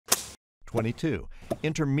22.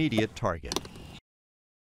 Intermediate target.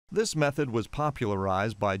 This method was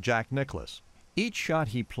popularized by Jack Nicklaus. Each shot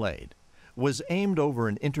he played was aimed over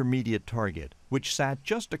an intermediate target which sat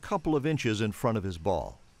just a couple of inches in front of his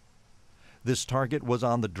ball. This target was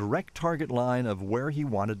on the direct target line of where he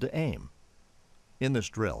wanted to aim. In this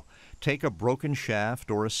drill, take a broken shaft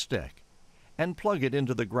or a stick and plug it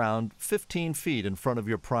into the ground 15 feet in front of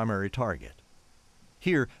your primary target.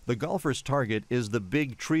 Here, the golfer's target is the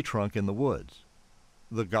big tree trunk in the woods.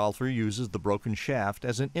 The golfer uses the broken shaft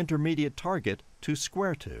as an intermediate target to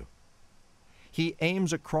square to. He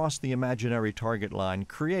aims across the imaginary target line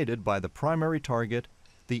created by the primary target,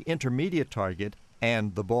 the intermediate target,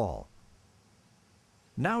 and the ball.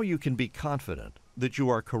 Now you can be confident that you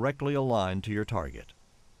are correctly aligned to your target.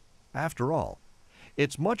 After all,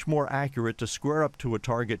 it's much more accurate to square up to a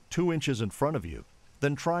target 2 inches in front of you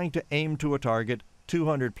than trying to aim to a target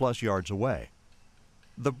 200+ yards away.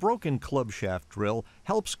 The broken club shaft drill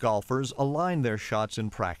helps golfers align their shots in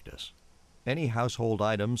practice. Any household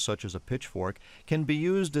item, such as a pitchfork, can be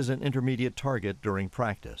used as an intermediate target during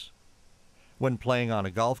practice. When playing on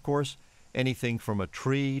a golf course, anything from a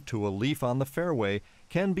tree to a leaf on the fairway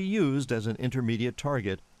can be used as an intermediate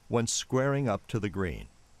target when squaring up to the green.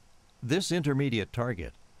 This intermediate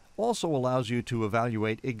target also allows you to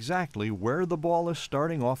evaluate exactly where the ball is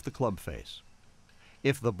starting off the club face.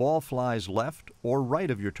 If the ball flies left or right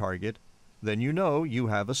of your target, then you know you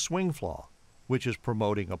have a swing flaw, which is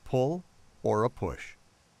promoting a pull or a push.